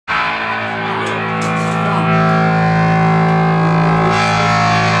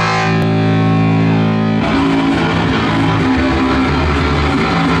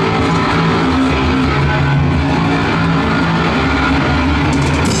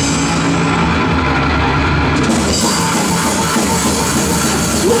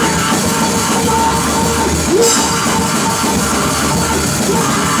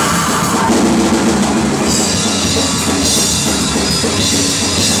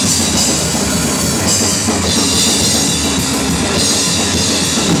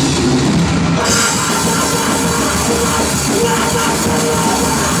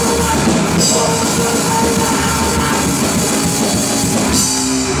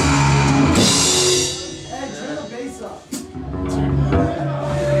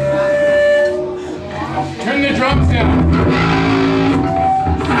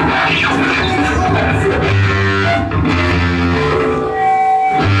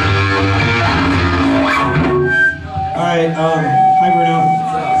Alright, hi Bruno.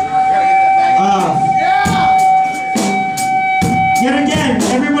 Yet again,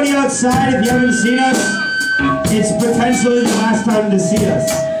 everybody outside, if you haven't seen us, it's potentially the last time to see us.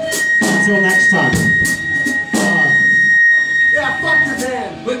 Until next time. Yeah, fuck your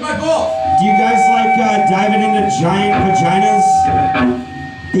band. With my ball. Do you guys like diving into giant vaginas?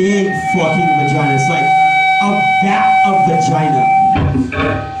 Big fucking vaginas, like a vat of vagina.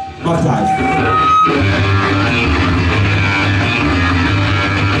 Muff dive.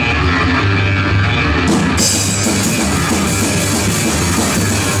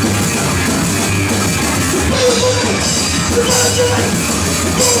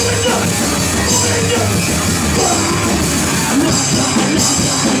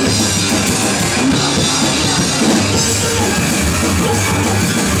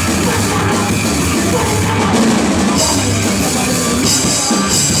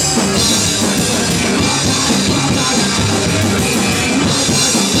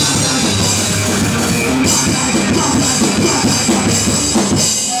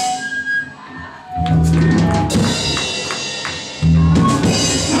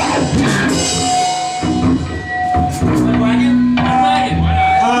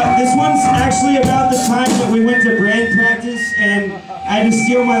 This one's actually about the time that we went to band practice and I had to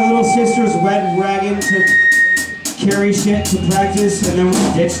steal my little sister's wet wagon to carry shit to practice, and then we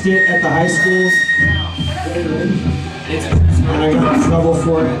ditched it at the high school. And I got in trouble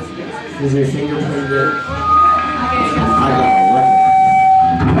for it because they fingerprinted it. I got a record.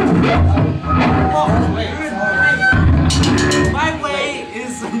 My way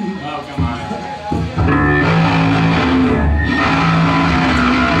is... Oh, come on.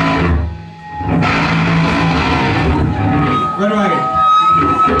 Red wagon.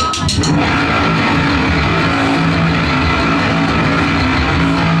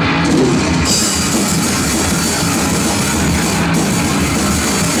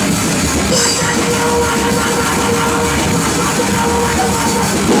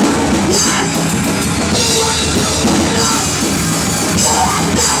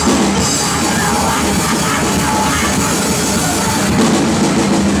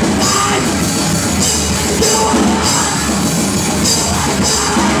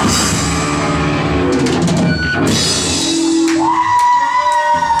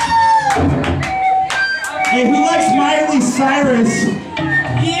 Hey, who likes Miley Cyrus?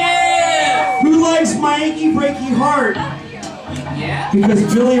 Yeah! Who likes My Achy Breaky Heart? Yeah?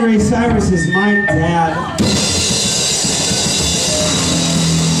 Because Billy Ray Cyrus is my dad.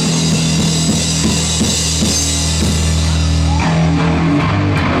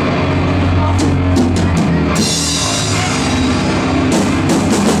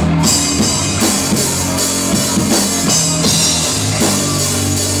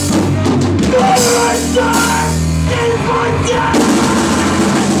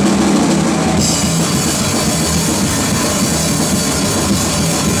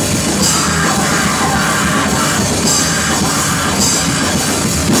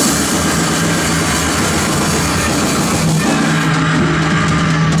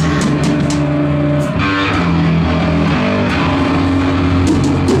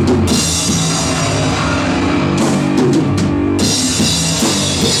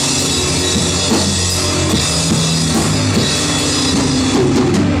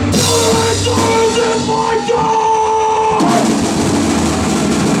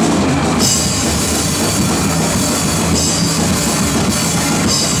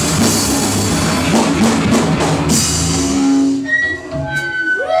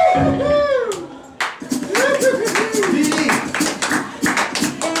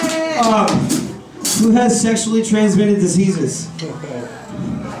 Who has sexually transmitted diseases?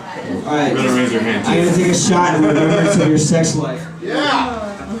 Alright, Better raise your hand. I'm gonna take a shot in remembrance of your sex life. Yeah!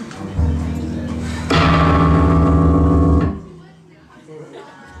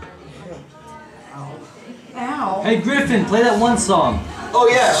 Hey Griffin, play that one song. Oh,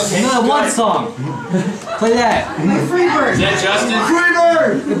 yeah. Okay. You know that one song. Play that. Like Freebird. Is that Justin?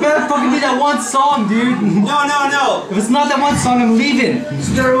 Freebird! It better fucking be that one song, dude. No. If it's not that one song, I'm leaving.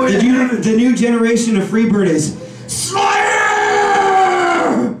 The new generation of Freebird is Slayer!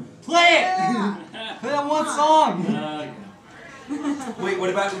 Play it. Play that one song. Wait, what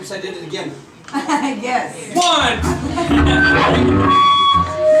about if I did it again? I guess. 1!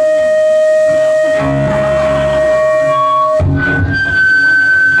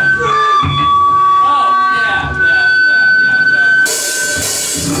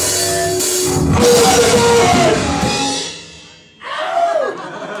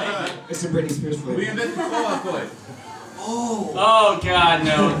 It's a Britney Spears flavor. We invented the Fallout Boy. Oh God,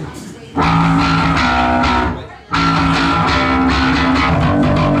 no.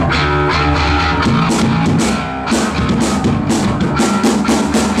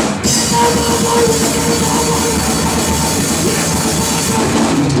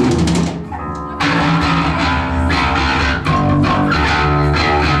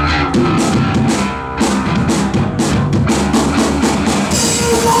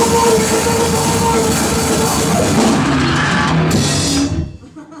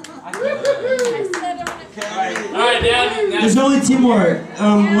 Alright, Dan. There's only two more.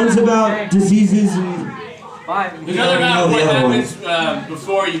 One's about diseases and... Bye. There's another about the what other one. happens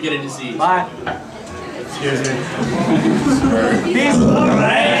before you get a disease. Bye. Excuse me. I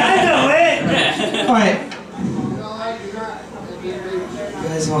know it! Alright. You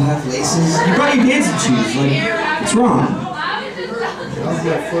guys all have laces? You brought your dancing shoes. Like, what's wrong?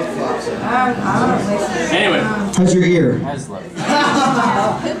 Anyway. How's your ear? Has left.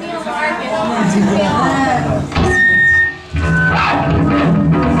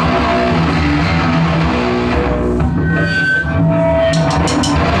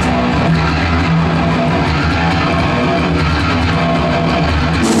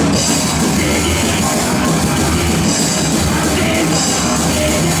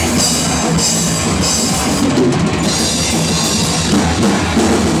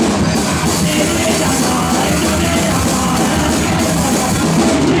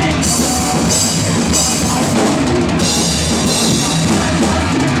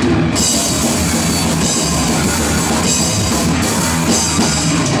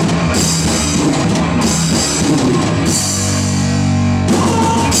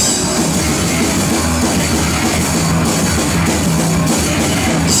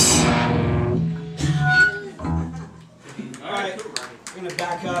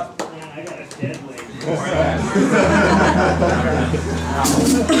 Back up. I got a dead leg.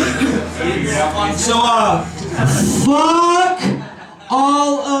 So, fuck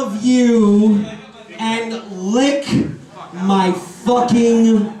all of you and lick my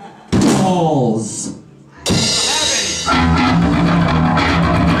fucking balls.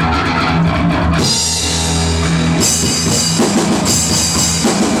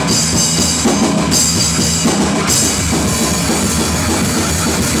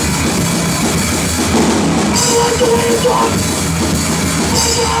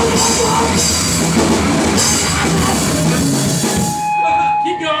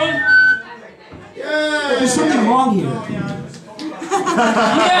 Keep going. There's something wrong here.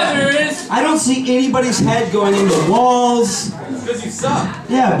 Yeah, there is. I don't see anybody's head going into the walls. Because you suck.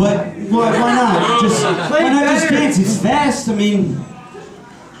 Yeah, but why not? Just why not just dance? It's fast. I mean,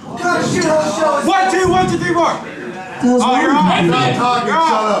 1, 2, 1, 2, 3, 4. what the hell's wrong with you?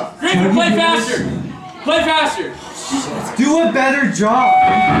 Shut up. Griffin, play faster. Play faster. Do a better job.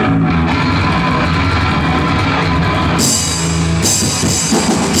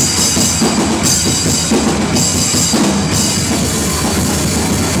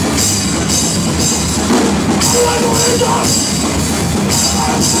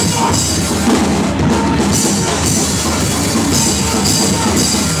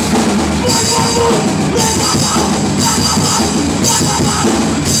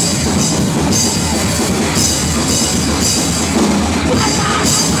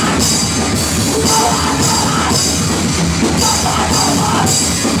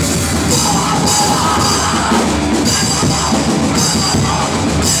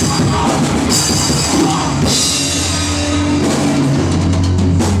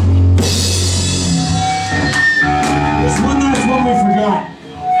 There's one last one we forgot.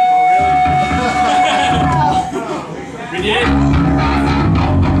 We did?